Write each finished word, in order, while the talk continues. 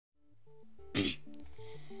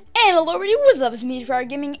Hello everybody, what's up? It's me,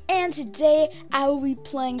 Gaming, and today I will be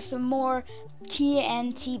playing some more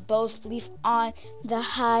TNT Boast Belief on the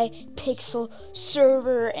High Pixel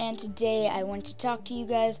server. And today I want to talk to you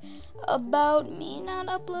guys about me not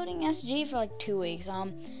uploading SG for like 2 weeks.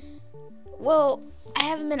 Well, I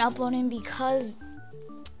haven't been uploading because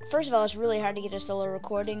first of all, it's really hard to get a solo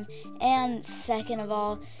recording, and second of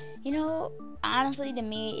all, you know, honestly to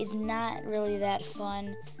me, it's not really that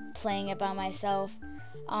fun playing it by myself.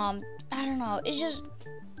 I don't know, it's just,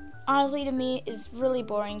 honestly to me, it's really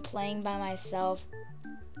boring playing by myself.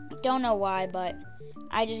 Don't know why, but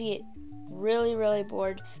I just get really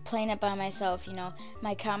bored playing it by myself. You know,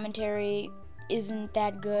 my commentary isn't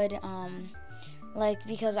that good, like,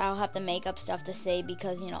 because I'll have to make up stuff to say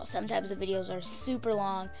because, you know, sometimes the videos are super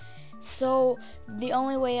long. So the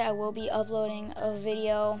only way I will be uploading a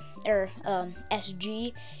video, or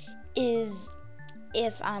SG, is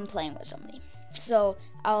if I'm playing with somebody. So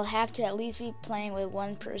I'll have to at least be playing with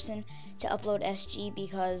one person to upload SG,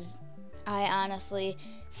 because I honestly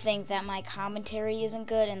think that my commentary isn't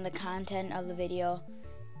good and the content of the video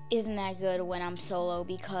isn't that good when I'm solo,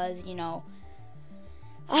 because, you know,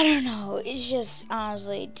 I don't know, it's just,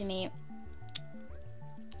 honestly, to me,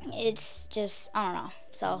 it's just, I don't know.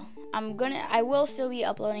 So I will still be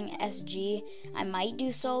uploading SG. I might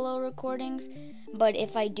do solo recordings, but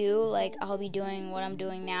if I do, like, I'll be doing what I'm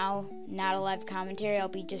doing now, not a live commentary. I'll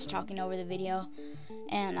be just talking over the video,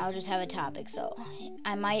 and I'll just have a topic. So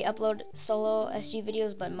I might upload solo SG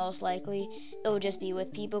videos, but most likely it'll just be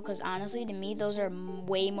with people, because honestly, to me, those are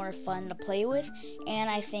way more fun to play with, and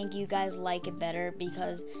I think you guys like it better,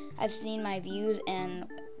 because I've seen my views, and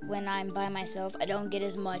when I'm by myself, I don't get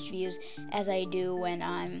as much views as I do when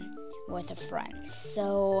I'm with a friend.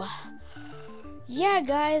 So yeah,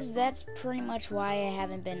 guys, that's pretty much why I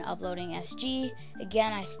haven't been uploading SG.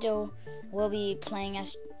 Again, I still will be playing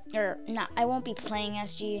I won't be playing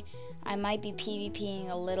SG. I might be PvPing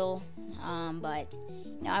a little, but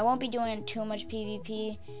you know, I won't be doing too much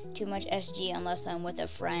PvP, too much SG unless I'm with a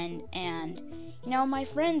friend. And you know, my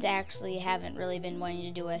friends actually haven't really been wanting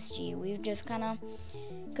to do SG. We've just kind of,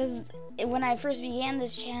 because when I first began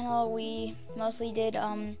this channel, we mostly did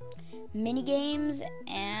mini games,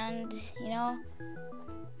 and you know,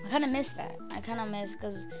 I kind of miss that.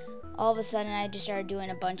 Because all of a sudden I just started doing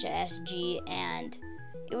a bunch of SG, and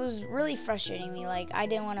it was really frustrating me. Like, I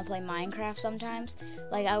didn't want to play Minecraft sometimes.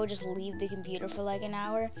 Like, I would just leave the computer for like an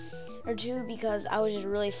hour or two, because I was just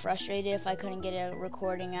really frustrated if I couldn't get a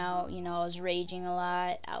recording out. You know, I was raging a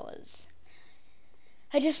lot.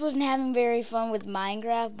 I just wasn't having very fun with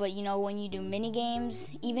Minecraft. But you know, when you do mini games,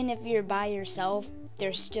 even if you're by yourself,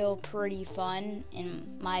 they're still pretty fun,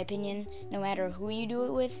 in my opinion. No matter who you do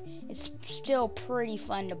it with, it's still pretty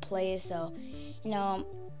fun to play. So, you know,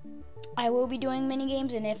 I will be doing mini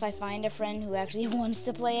games, and if I find a friend who actually wants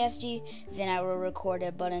to play SG, then I will record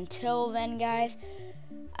it. But until then, guys,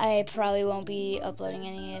 I probably won't be uploading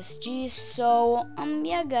any SG. So,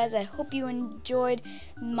 yeah, guys, I hope you enjoyed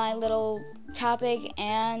my little topic,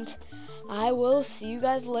 and I will see you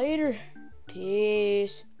guys later.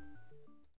 Peace.